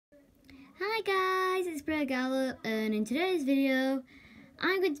Hi guys, it's Brad Gallop, and in today's video,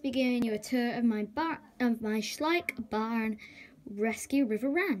 I'm going to be giving you a tour of my Schleich barn rescue river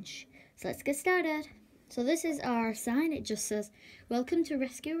ranch. So let's get started. So this is our sign. It just says, "Welcome to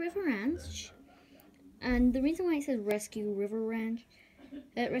Rescue River Ranch." And the reason why it says Rescue River Ranch,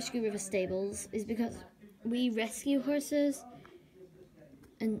 Rescue River Stables, is because we rescue horses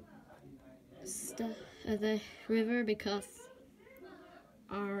and stuff at the river because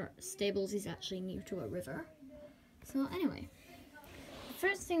our stables is actually near to a river. So anyway, the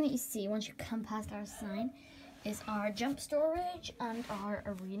first thing that you see once you come past our sign is our jump storage and our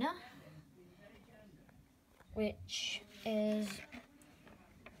arena, which at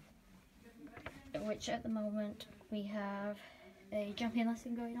the moment we have a jumping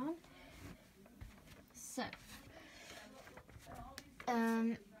lesson going on. So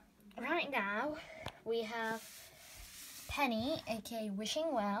right now we have Penny, aka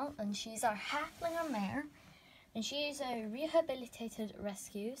Wishing Well, and she's our halfling mare, and she is a rehabilitated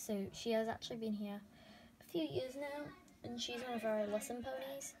rescue, so she has actually been here a few years now, and she's one of our lesson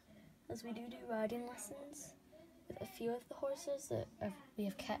ponies, as we do riding lessons with a few of the horses that we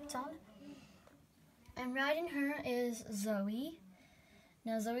have kept on. And riding her is Zoe.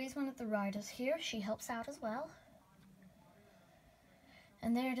 Now Zoe is one of the riders here. She helps out as well.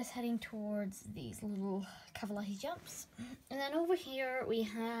 And they're just heading towards these little cavallati jumps. And then over here we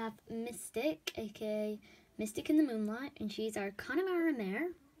have Mystic, aka Mystic in the Moonlight, and she's our Connemara mare.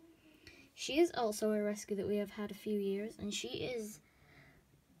 She is also a rescue that we have had a few years, and she is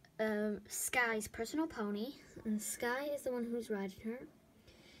Sky's personal pony, and Sky is the one who's riding her.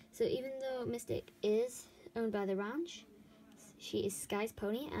 So even though Mystic is owned by the ranch, she is Sky's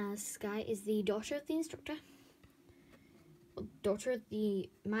pony, as Sky is the daughter of the instructor. Daughter of the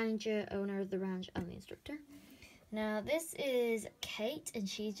manager, owner of the ranch, and the instructor. Now this is Kate, and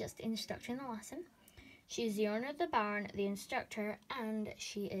she's just instructing the lesson. She's the owner of the barn, the instructor, and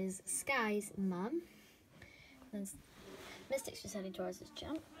she is Sky's mum. And Mystic's just heading towards this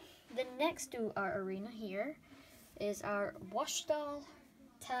jump. Then next to our arena here is our wash stall,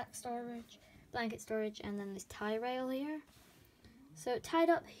 tack storage, blanket storage, and then this tie rail here. So tied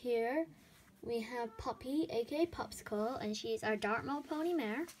up here we have Poppy, aka Popsicle, and she's our Dartmoor pony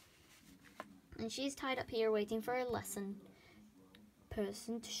mare. And she's tied up here waiting for a lesson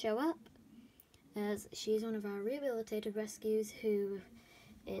person to show up, as she's one of our rehabilitated rescues who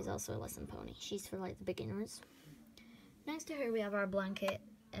is also a lesson pony. She's for like the beginners. Next to her we have our blanket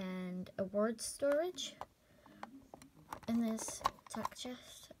and a word storage in this tack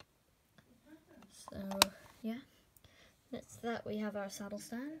chest. So yeah, next to that we have our saddle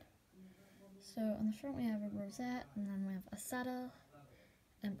stand. So on the front we have a rosette, and then we have a saddle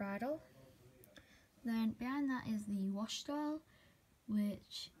and bridle. Then behind that is the wash stall,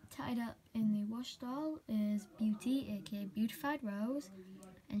 which tied up in the wash stall is Beauty, aka Beautified Rose,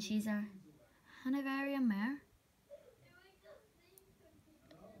 and she's our Hanoverian mare.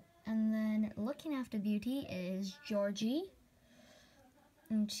 And then looking after Beauty is Georgie,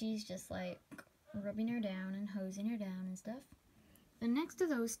 and she's just like rubbing her down and hosing her down and stuff. And next to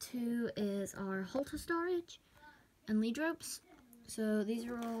those two is our halter storage and lead ropes. So these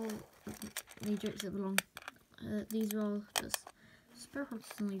are all lead ropes that belong. These are all just spare horses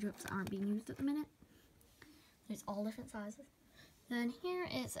and lead ropes that aren't being used at the minute. There's all different sizes. Then here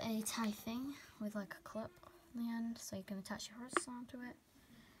is a tie thing with like a clip on the end, so you can attach your horse onto it.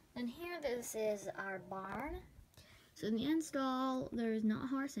 Then here, this is our barn. So in the end stall, there is not a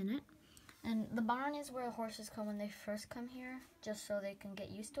horse in it. And the barn is where horses come when they first come here, just so they can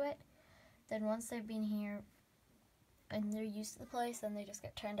get used to it. Then once they've been here and they're used to the place, then they just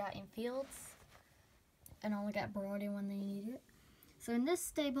get turned out in fields and only get brought in when they need it. So in this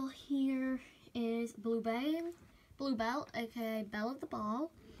stable here is Bluebell, aka Belle of the Ball,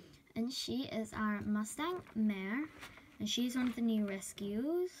 and she is our Mustang mare, and she's one of the new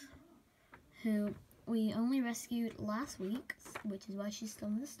rescues who we only rescued last week, which is why she's still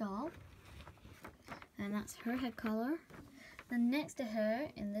in the stall. And that's her head collar. Then next to her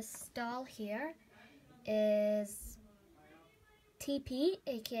in this stall here is TP,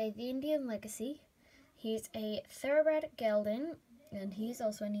 aka the Indian Legacy. He's a thoroughbred gelding, and he's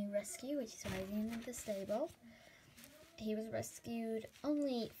also a new rescue, which is riding in the stable. He was rescued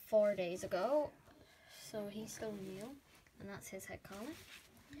only 4 days ago, so he's still new, and that's his head collar.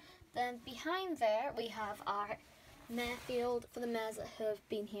 Then behind there we have our mare field for the mares that have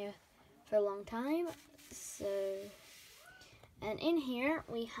been here for a long time. So, and in here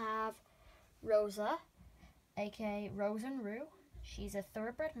we have Rosa, aka Rose and Rue. She's a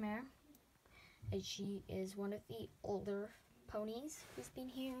thoroughbred mare, and she is one of the older ponies who's been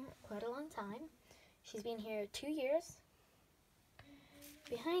here quite a long time. She's been here 2 years.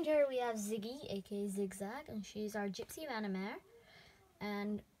 Behind her we have Ziggy, aka Zigzag, and she's our Gypsy Vanna mare.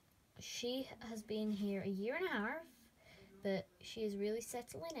 And she has been here 1.5 years, but she is really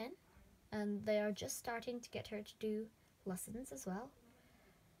settling in. And they are just starting to get her to do lessons as well.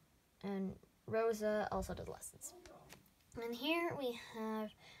 And Rosa also does lessons. And here we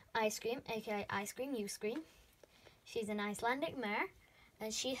have Ice Cream, aka Ice Cream You Scream. She's an Icelandic mare,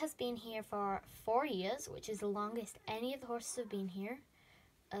 and she has been here for 4 years, which is the longest any of the horses have been here,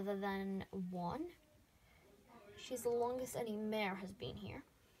 other than one. She's the longest any mare has been here.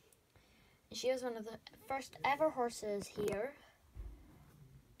 And she was one of the first ever horses here,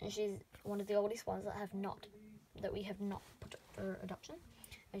 and she's one of the oldest ones that we have not put up for adoption.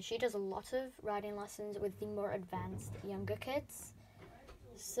 And she does a lot of riding lessons with the more advanced younger kids.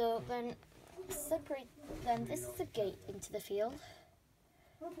 So then this is the gate into the field.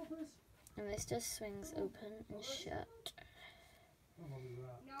 And this just swings open and shut.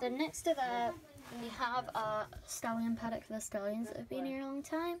 Then next to that, we have a stallion paddock for the stallions that have been here a long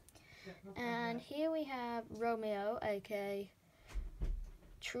time. And here we have Romeo, aka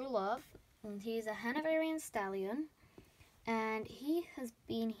True Love. And he's a Hanoverian stallion. And he has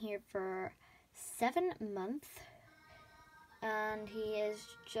been here for 7 months. And he is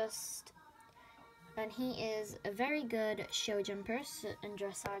a very good show jumper and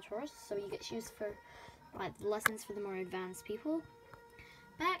dressage horse, so he gets used for lessons for the more advanced people.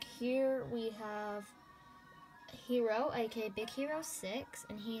 Back here we have Hero, aka Big Hero 6,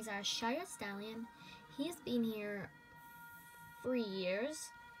 and he's our Shire stallion. He's been here 3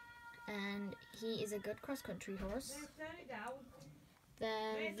 years, and he is a good cross-country horse.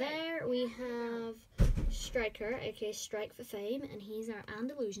 Then there we have Striker, aka Strike for Fame, and he's our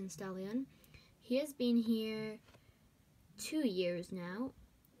Andalusian stallion. He has been here 2 years now,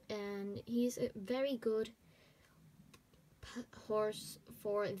 and he's a very good horse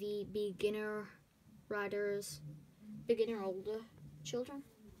for the beginner riders, beginner older children.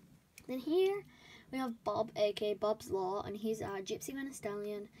 Then here we have Bob, aka Bob's Law, and he's our Gypsy Vanna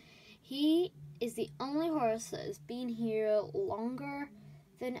stallion. He is the only horse that has been here longer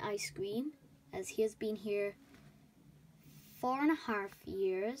than Ice Cream, as he has been here 4.5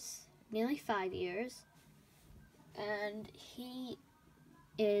 years, nearly 5 years, and he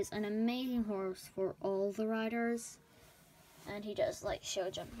is an amazing horse for all the riders, and he does like show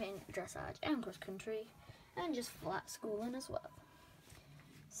jumping, dressage, and cross country, and just flat schooling as well.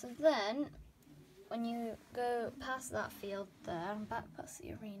 So then, when you go past that field there and back past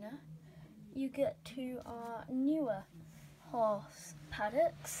the arena, you get to our newer horse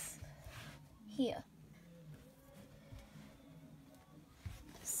paddocks here.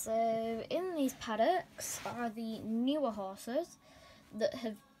 So in these paddocks are the newer horses that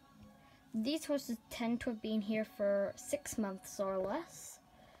have, these horses tend to have been here for 6 months or less,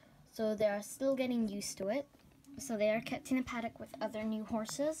 so they are still getting used to it. So they are kept in a paddock with other new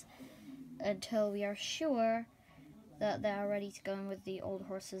horses until we are sure that they are ready to go in with the old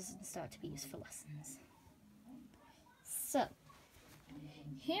horses and start to be used for lessons. So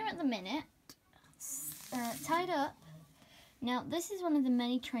here at the minute, tied up. Now this is one of the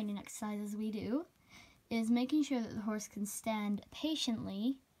many training exercises we do, is making sure that the horse can stand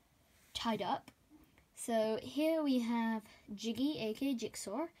patiently tied up. So here we have Jiggy, aka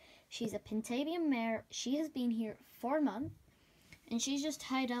Jigsaw. She's a Pintabian mare. She has been here 4 months, and she's just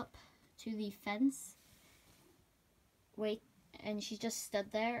tied up to the fence. Wait, and she's just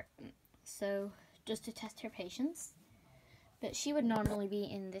stood there, so just to test her patience. But she would normally be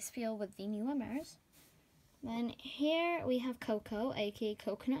in this field with the newer mares. Then here we have Coco, aka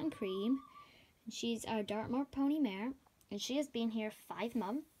Coconut and Cream. And she's our Dartmoor pony mare, and she has been here 5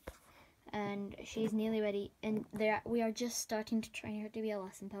 months, and she's nearly ready. And we are just starting to train her to be a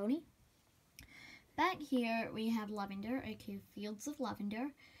lesson pony. Back here we have Lavender, aka Fields of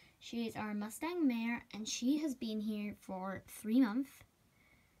Lavender. She is our Mustang mare, and she has been here for 3 months,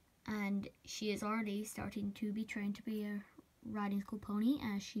 and she is already starting to be trained to be a riding school pony,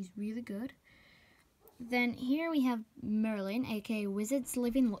 as she's really good. Then here we have Merlin, aka Wizard's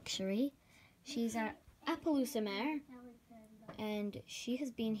Living Luxury. She's our Appaloosa mare, and she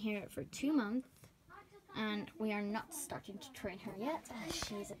has been here for 2 months, and we are not starting to train her yet, as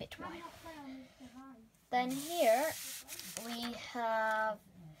she's a bit wild. Then here we have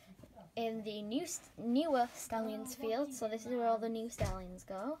in the newer stallions field, so this is where all the new stallions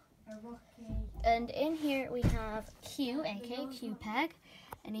go. And in here we have Q, aka Q-Peg,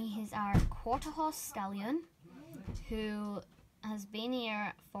 and he is our quarter horse stallion who has been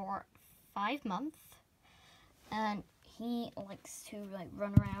here for 5 months, and he likes to like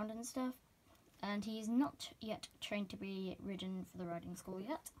run around and stuff, and he's not yet trained to be ridden for the riding school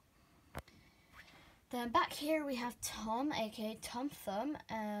yet. Then back here we have Tom, aka Tom Thumb,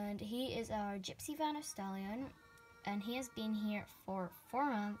 and he is our Gypsy Vanner Stallion, and he has been here for 4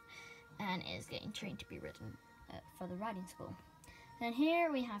 months and is getting trained to be ridden for the riding school. Then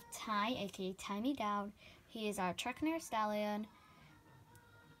here we have Ty, aka Tie Me Down. He is our Truckner Stallion,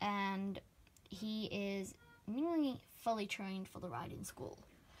 and he is nearly fully trained for the riding school.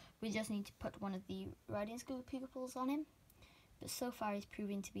 We just need to put one of the riding school pupils on him, but so far he's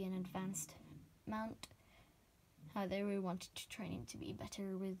proving to be an advanced mount. However, we wanted to train him to be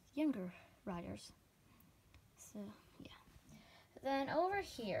better with younger riders. So yeah. Then over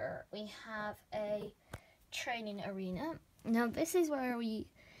here we have a training arena. Now this is where we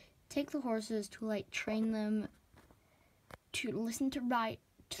take the horses to like train them to listen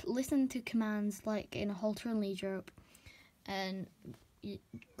to commands like in a halter and lead rope, and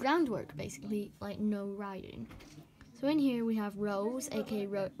groundwork basically, like no riding. So in here we have Rose, aka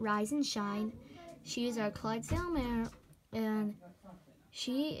Rise and Shine. She is our Clydesdale mare, and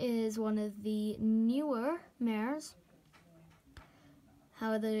she is one of the newer mares.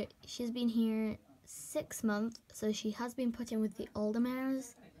 However, she's been here 6 months, so she has been put in with the older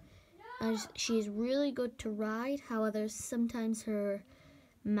mares. And she's really good to ride. However, sometimes her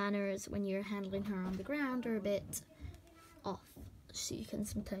manners when you're handling her on the ground are a bit off. She can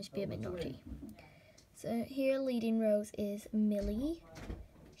sometimes be a bit naughty. So here leading Rose is Millie.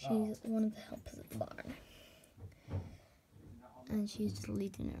 She's one of the helpers at the barn. And she's just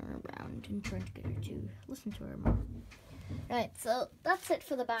leading her around and trying to get her to listen to her more. Right, so that's it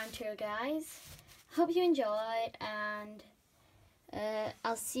for the barn tour, guys. Hope you enjoyed, and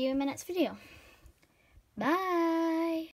I'll see you in my next video. Bye!